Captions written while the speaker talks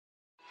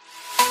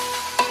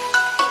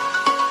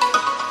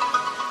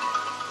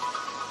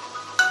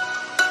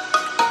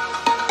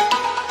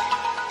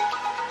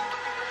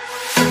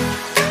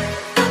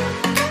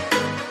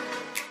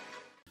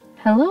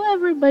Hello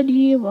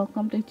everybody,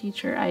 welcome to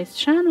Teacher I's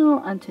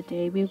channel, and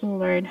today we will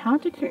learn how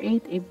to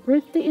create a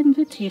birthday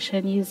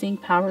invitation using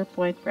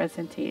PowerPoint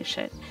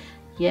presentation.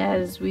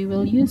 Yes, we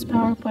will use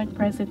PowerPoint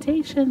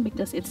presentation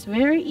because it's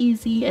very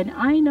easy and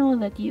I know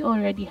that you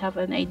already have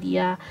an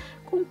idea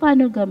kung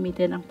paano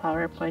gamitin ang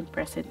PowerPoint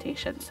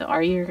presentation. So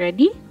are you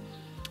ready?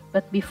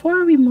 But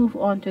before we move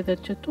on to the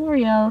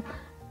tutorial,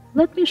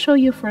 let me show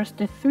you first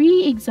the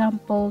 3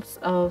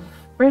 examples of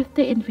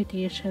birthday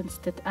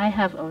invitations that I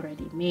have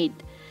already made.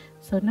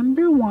 So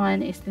number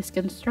 1 is this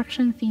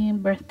construction themed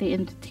birthday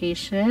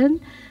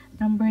invitation.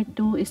 Number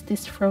 2 is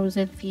this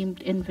Frozen themed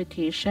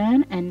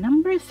invitation. And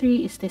number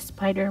 3 is this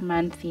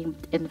Spider-Man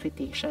themed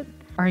invitation.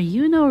 Are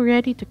you now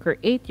ready to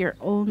create your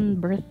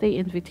own birthday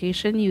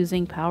invitation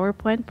using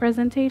PowerPoint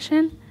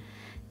presentation?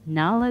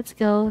 Now let's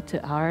go to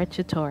our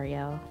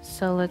tutorial.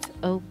 So let's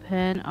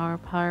open our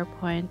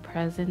PowerPoint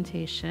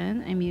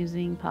presentation. I'm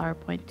using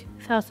PowerPoint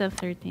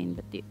 2013,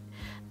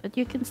 but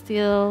you can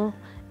still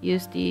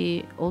use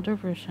the older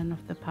version of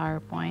the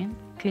PowerPoint.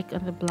 Click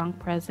on the blank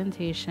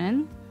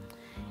presentation.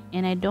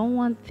 And I don't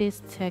want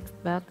this text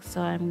box, so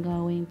I'm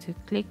going to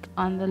click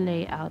on the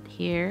layout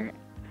here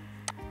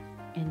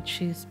and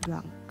choose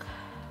blank.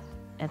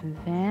 And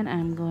then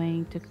I'm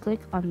going to click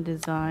on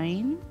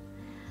design.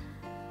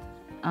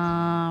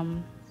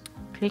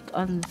 Click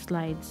on the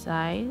slide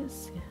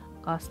size,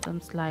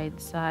 custom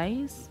slide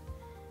size.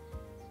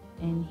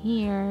 And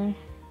here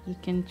you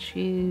can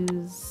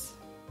choose,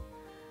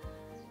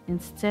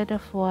 instead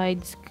of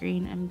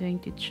widescreen, I'm going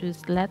to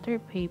choose letter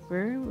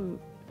paper,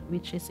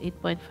 which is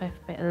 8.5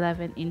 by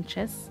 11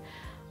 inches,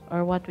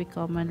 or what we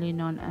commonly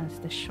known as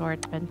the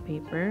short pen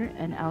paper.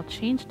 And I'll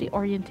change the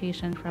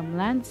orientation from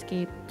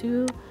landscape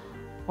to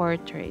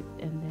portrait,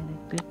 and then I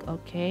click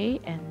OK,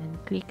 and then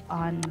click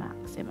on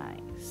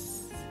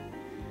maximize.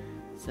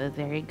 So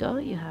there you go,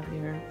 you have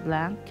your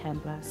blank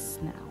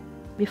canvas now.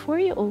 Before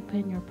you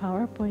open your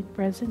PowerPoint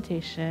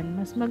presentation,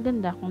 mas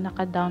maganda kung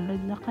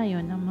naka-download na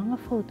kayo ng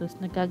mga photos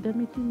na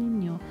gagamitin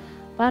ninyo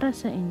para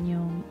sa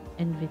inyong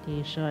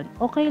invitation.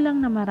 Okay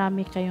lang na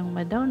marami kayong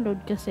ma-download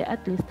kasi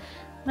at least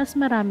mas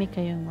marami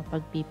kayong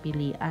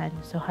mapagpipilian.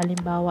 So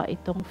halimbawa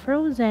itong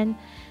Frozen,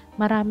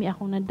 marami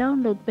akong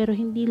na-download pero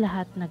hindi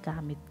lahat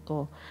nagamit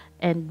ko.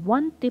 And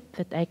one tip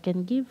that I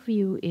can give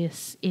you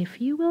is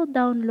if you will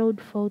download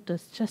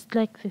photos just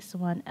like this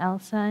one,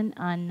 Elsa and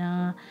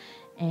Anna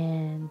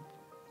and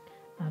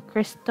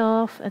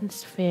Christoph and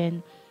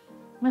Sven,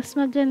 mas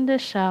maganda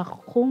siya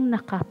kung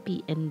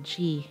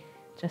naka-PNG.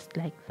 Just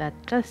like that.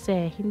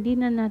 Kasi hindi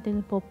na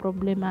natin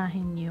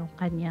poproblemahin yung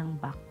kanyang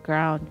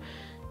background.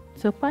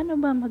 So, paano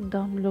ba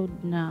mag-download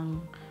ng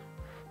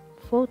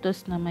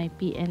photos na may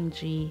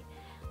PNG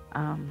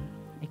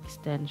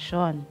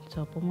extension?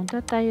 So,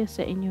 pumunta tayo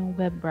sa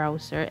inyong web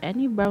browser.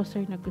 Any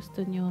browser na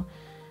gusto nyo,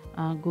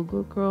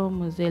 Google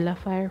Chrome, Mozilla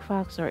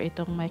Firefox, or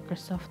itong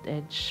Microsoft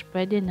Edge,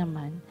 pwede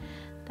naman.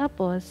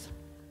 Tapos,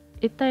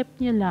 i-type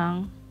nyo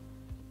lang,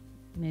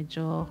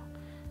 medyo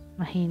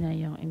mahina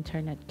yung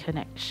internet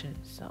connection.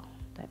 So,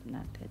 type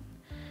natin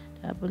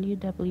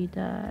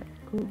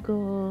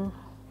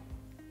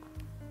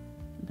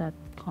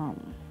www.google.com.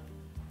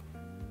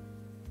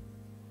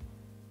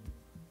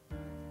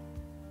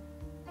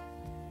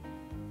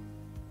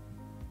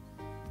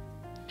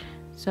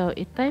 So,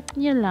 i-type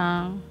nyo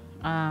lang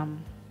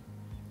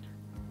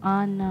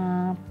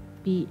Anna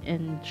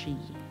PNG.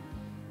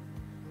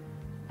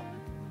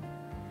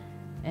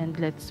 And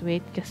let's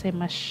wait kasi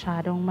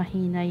masyadong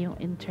mahina yung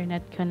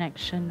internet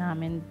connection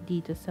namin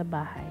dito sa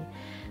bahay.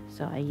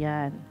 So,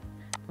 ayan.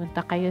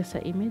 Punta kayo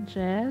sa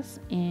images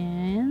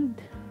and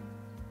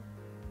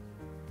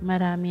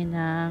marami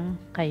nang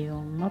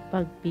kayong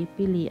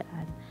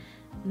mapagpipilian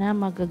na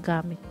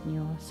magagamit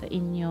nyo sa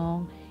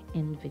inyong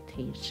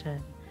invitation.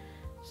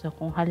 So,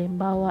 kung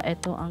halimbawa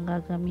ito ang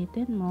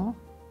gagamitin mo,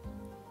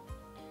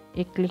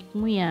 i-click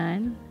mo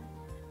yan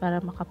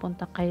para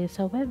makapunta kayo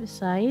sa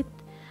website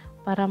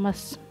para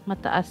mas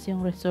mataas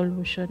yung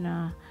resolution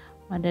na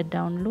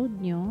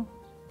mada-download nyo.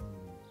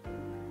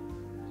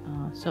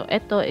 So,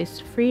 ito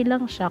is free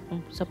lang siya kung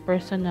sa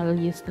personal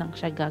use lang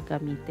siya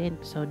gagamitin.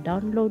 So,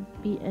 download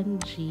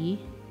PNG.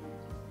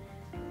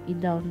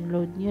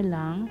 I-download nyo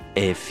lang.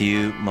 A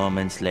few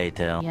moments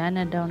later.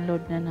 Yan,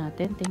 na-download na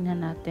natin.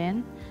 Tingnan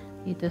natin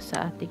dito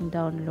sa ating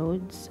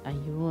downloads.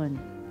 Ayun.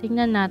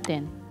 Tingnan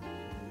natin.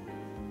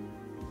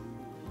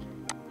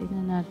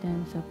 Tingnan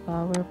natin sa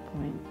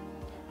PowerPoint.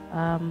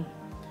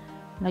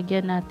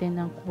 Lagyan natin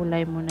ng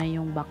kulay muna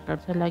yung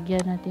background. So,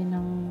 lagyan natin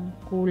ng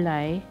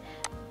kulay.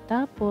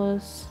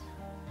 Tapos,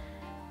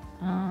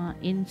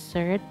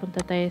 insert.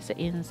 Punta tayo sa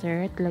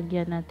insert.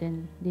 Lagyan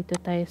natin, dito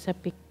tayo sa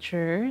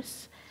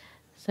pictures.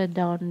 Sa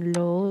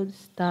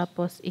downloads.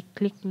 Tapos,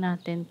 i-click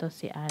natin to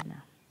si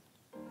Anna.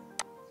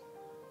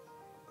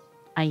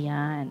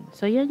 Ayan.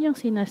 So, yan yung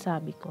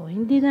sinasabi ko.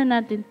 Hindi na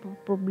natin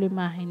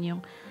problemahin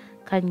yung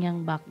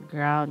kanyang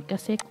background.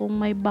 Kasi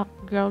kung may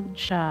background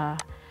siya,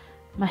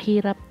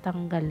 mahirap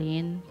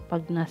tanggalin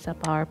pag nasa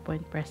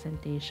PowerPoint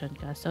presentation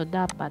ka. So,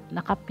 dapat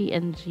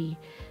naka-PNG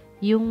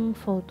yung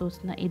photos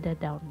na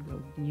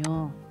ida-download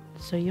nyo.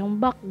 So, yung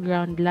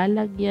background,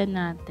 lalagyan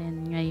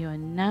natin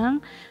ngayon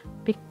ng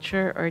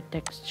picture or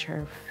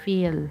texture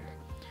fill.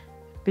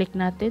 Click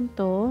natin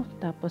to,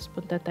 tapos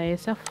punta tayo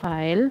sa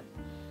file,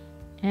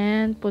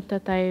 and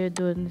punta tayo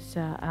dun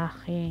sa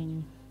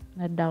aking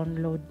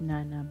na-download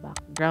na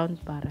background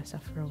para sa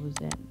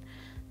Frozen.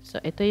 So,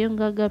 ito yung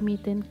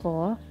gagamitin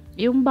ko.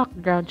 Yung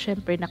background,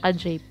 syempre,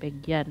 naka-JPEG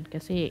yan.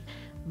 Kasi,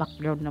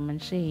 background naman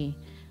siya eh.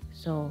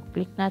 So,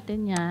 click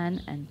natin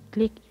yan and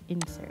click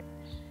insert.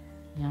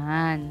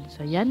 Yan.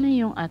 So, yan na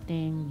yung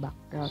ating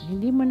background.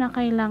 Hindi mo na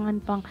kailangan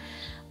pang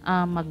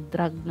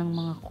mag-drag ng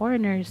mga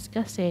corners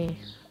kasi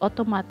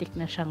automatic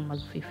na siyang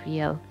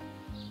mag-fill.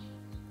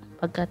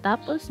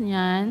 Pagkatapos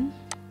nyan,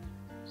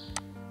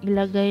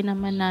 ilagay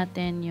naman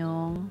natin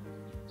yung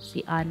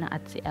si Anna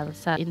at si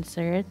Elsa.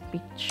 Insert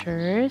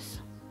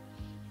pictures.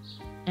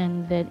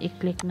 And then,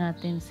 i-click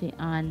natin si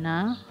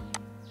Anna.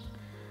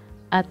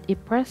 At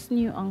i-press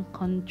nyo ang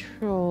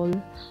control.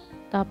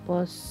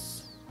 Tapos,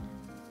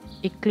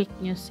 i-click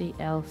nyo si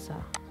Elsa.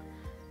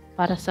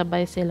 Para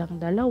sabay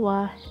silang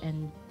dalawa.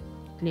 And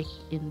click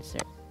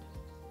insert.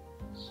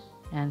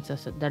 Yan. So,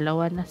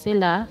 dalawa na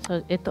sila.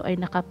 So, ito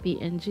ay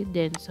naka-PNG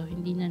din. So,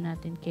 hindi na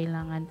natin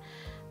kailangan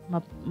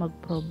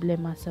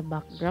mag-problema sa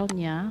background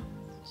niya.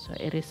 So,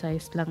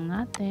 i-resize lang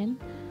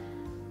natin.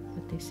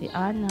 Pati si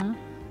Anna,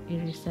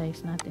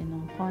 i-resize natin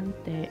ng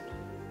konti.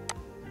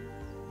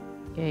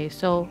 Okay,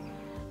 so,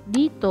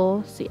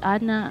 dito, si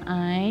Anna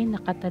ay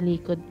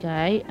nakatalikod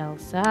kay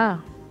Elsa.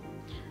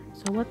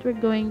 So, what we're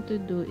going to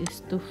do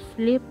is to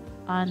flip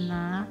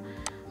Anna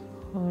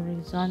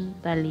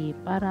horizontally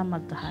para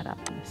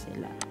magkaharap na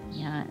sila.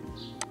 Yan.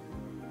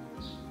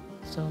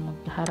 So,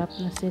 magkaharap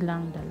na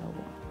silang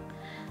dalawa.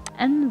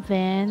 And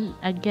then,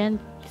 again,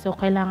 so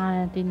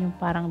kailangan natin yung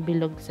parang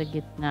bilog sa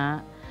gitna.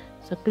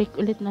 So, click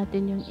ulit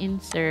natin yung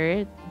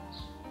insert,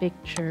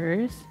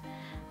 pictures,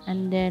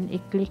 and then,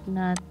 i-click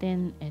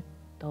natin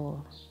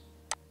ito.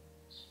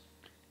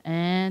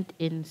 And,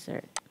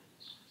 insert.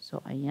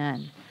 So,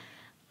 ayan.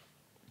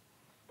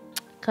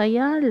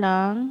 Kaya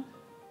lang,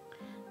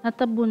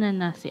 natabunan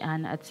na si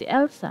Anna at si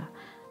Elsa.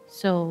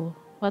 So,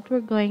 what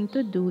we're going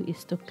to do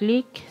is to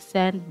click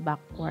send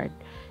backward.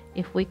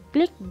 If we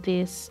click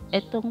this,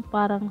 itong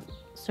parang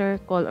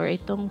circle or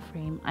itong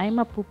frame ay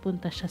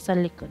mapupunta siya sa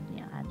likod ni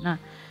Anna.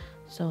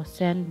 So,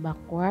 send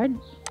backward.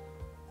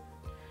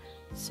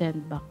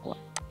 Send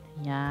backward.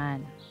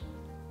 Yan.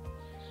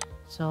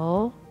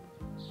 So,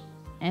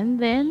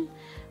 and then,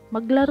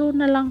 maglaro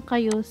na lang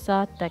kayo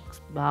sa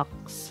text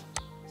box.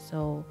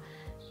 So,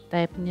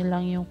 type nyo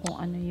lang yung kung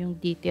ano yung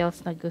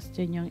details na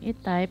gusto nyong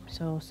i-type.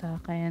 So,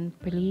 sa akin,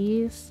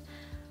 please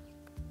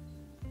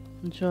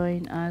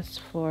join us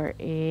for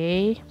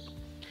a...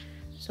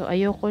 So,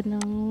 ayoko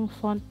ng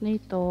font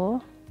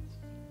nito.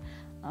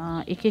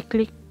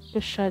 I-click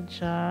ko siya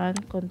dyan.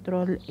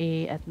 Control A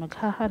at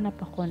maghahanap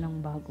ako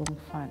ng bagong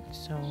font.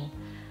 So,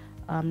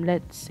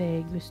 let's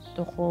say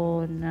gusto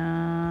ko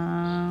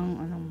ng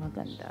anong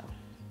maganda.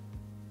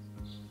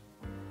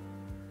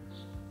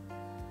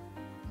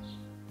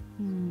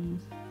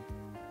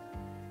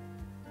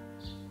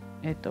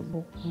 Ito,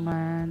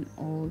 Bookman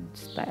Old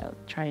Style.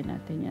 Try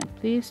natin yan.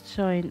 Please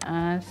join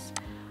us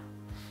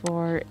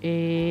for a...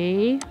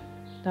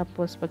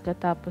 Tapos,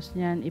 pagkatapos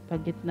niyan,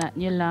 ipagitna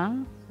nyo lang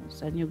kung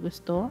saan nyo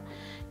gusto.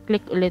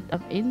 Click ulit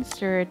ang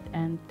insert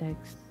and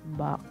text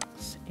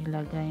box.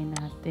 Ilagay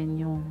natin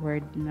yung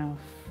word na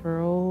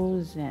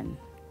Frozen.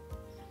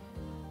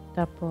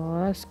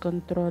 Tapos,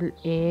 Control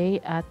A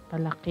at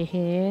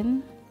palakihin.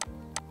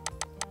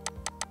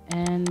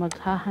 And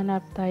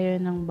maghahanap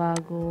tayo ng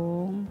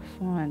bagong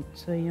font.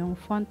 So, yung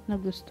font na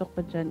gusto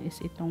ko dyan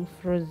is itong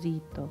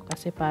Frozito.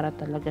 Kasi para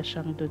talaga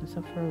siyang dun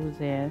sa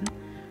Frozen.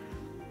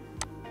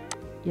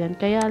 Yan.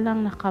 Kaya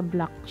lang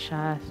naka-black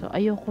siya. So,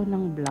 ayoko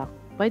ng black.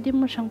 Pwede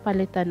mo siyang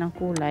palitan ng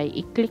kulay.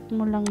 I-click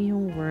mo lang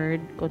yung word.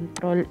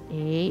 Control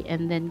A.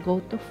 And then go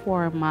to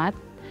Format.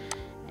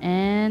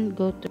 And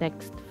go to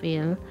Text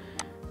Fill.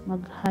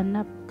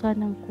 Maghanap ka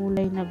ng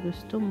kulay na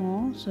gusto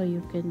mo. So,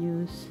 you can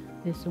use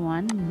this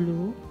one.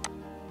 Blue.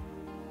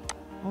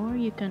 Or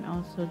you can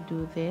also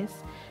do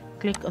this.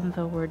 Click on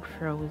the word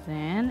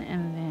Frozen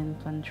and then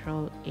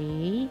Control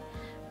A.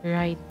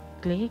 Right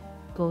click.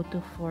 Go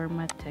to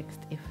Format Text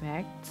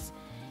Effects.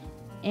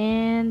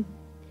 And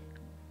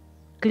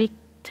click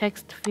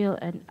Text Fill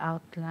and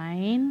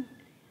Outline.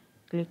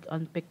 Click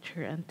on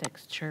Picture and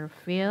Texture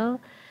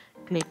Fill.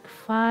 Click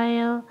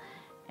File.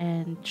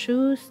 And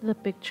choose the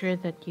picture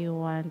that you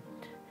want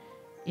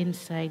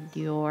inside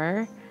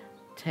your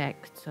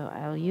text. So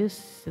I'll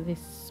use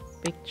this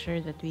picture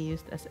that we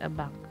used as a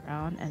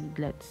background, and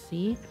let's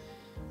see.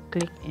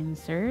 Click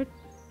insert,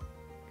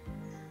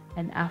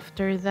 and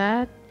after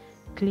that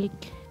click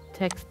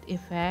text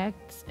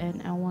effects,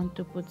 and I want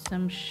to put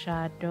some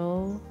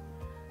shadow.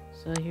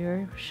 So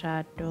here,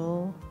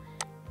 shadow,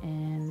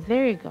 and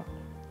there you go.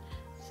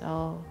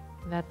 So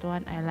that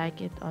one, I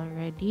like it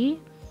already.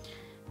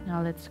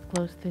 Now let's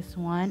close this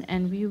one,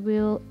 and we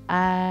will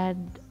add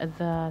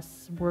the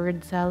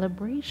word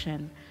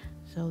celebration.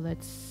 So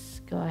let's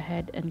go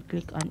ahead and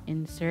click on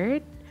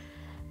insert,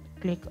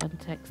 click on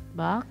text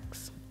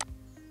box,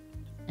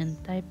 and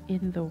type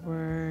in the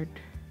word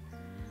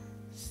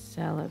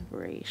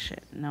celebration.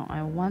 Now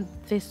I want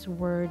this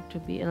word to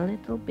be a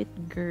little bit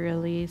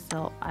girly,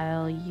 so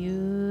I'll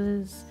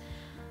use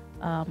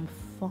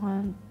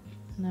font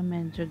na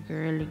medyo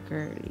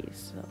girly.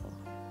 So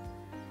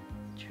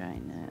try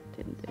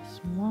natin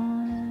this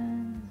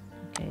one.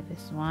 Okay,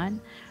 this one.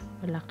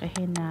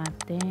 Palakihin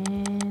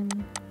natin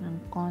ng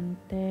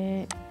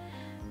konti.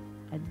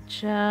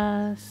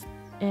 Adjust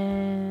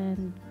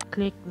and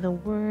click the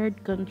word.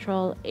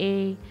 Control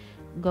A.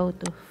 Go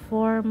to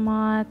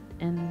format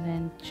and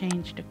then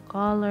change the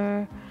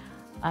color.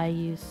 I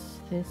use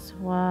this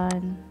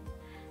one.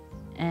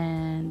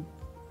 And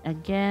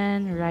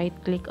again, right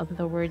click on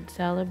the word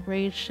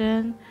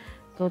celebration.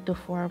 Go to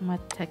format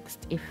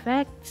text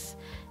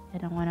effects. And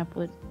I want to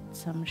put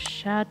some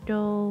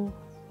shadow.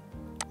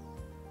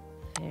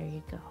 There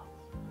you go.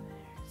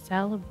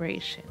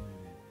 Celebration.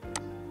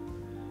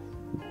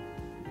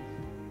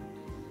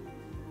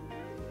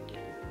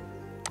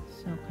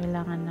 So,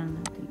 kailangan lang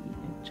natin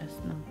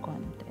i-adjust ng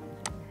konti.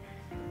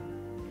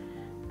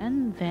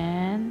 And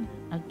then,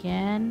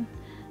 again,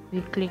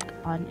 we click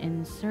on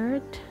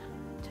insert,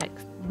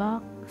 text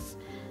box,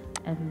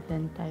 and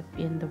then type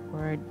in the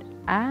word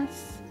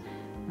as.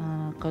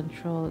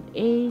 Control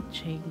A,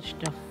 change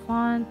the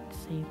font,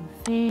 same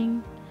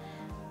thing.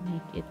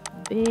 Make it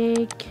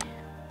big.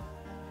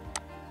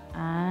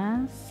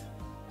 As.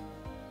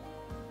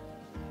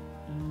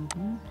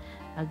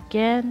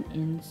 Again,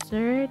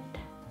 insert,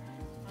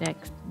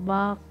 text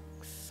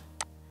box,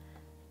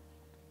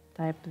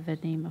 type the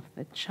name of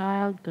the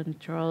child,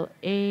 Control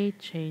A,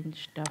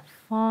 change the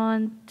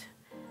font.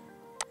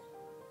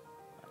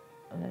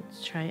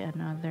 Let's try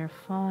another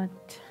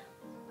font.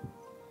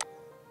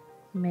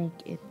 Make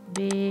it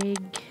big.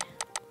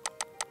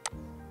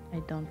 I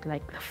don't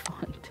like the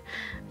font,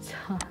 so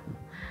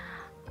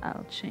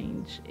I'll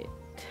change it.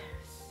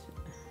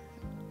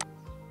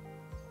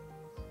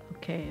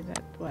 Okay,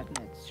 that one.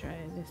 Let's try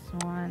this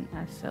one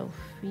as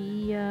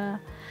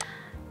Sophia.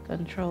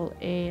 Control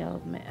A.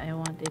 I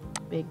want it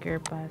bigger,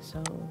 pa,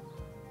 so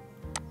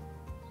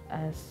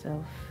as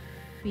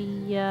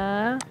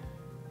Sophia.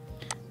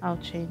 I'll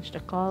change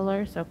the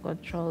color. So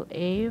Control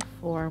A,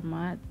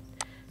 format,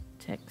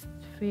 text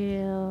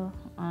fill.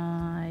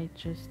 I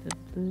choose the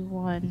blue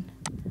one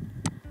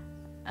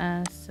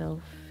as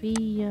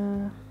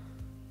Sophia.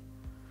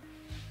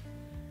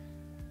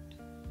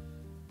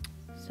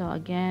 So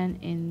again,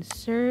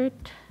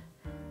 insert,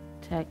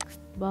 text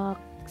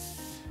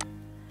box,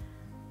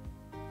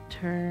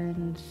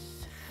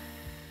 turns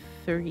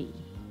 3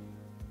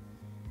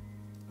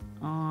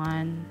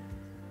 on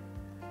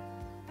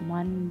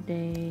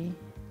Monday,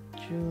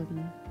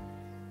 June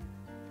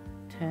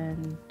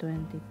 10,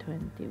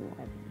 2021.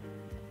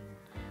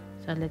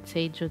 So let's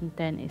say June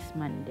 10 is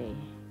Monday.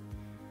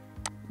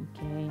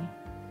 Okay.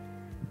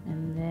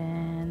 And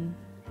then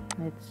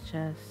let's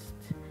just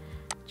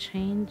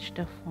change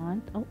the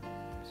font. Oh,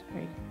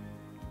 sorry.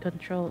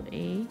 Control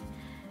A.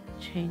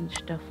 Change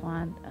the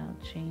font. I'll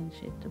change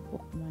it to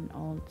Bookman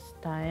Old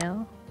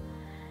Style.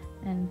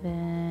 And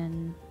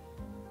then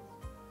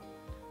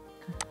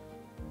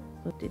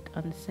put it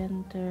on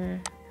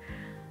center.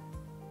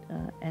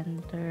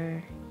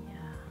 Enter.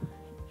 Yeah.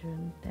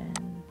 June 10,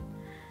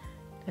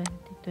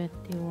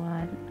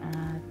 2021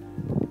 at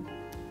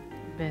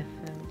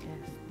Bethel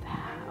Guest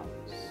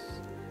House,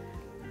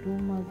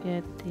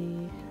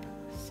 Dumaguete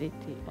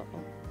City.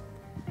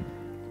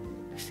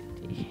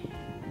 City.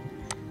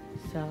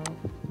 So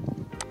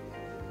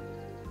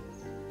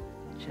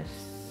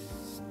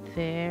just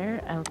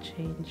there, I'll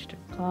change the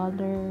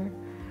color,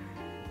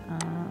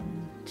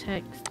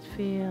 text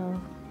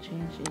fill,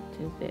 change it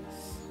to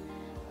this,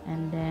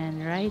 and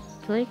then right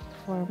click,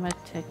 format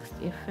text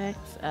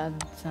effects, add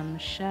some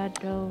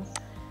shadow.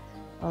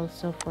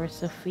 Also for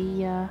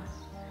Sophia,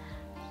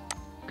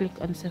 click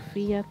on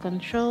Sophia,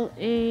 Control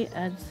A,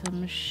 add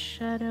some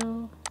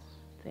shadow.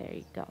 There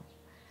you go.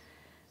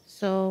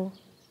 So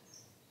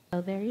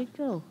there you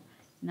go.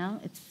 Now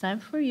it's time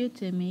for you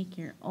to make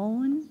your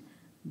own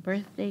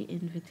birthday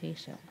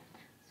invitation.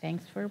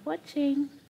 Thanks for watching.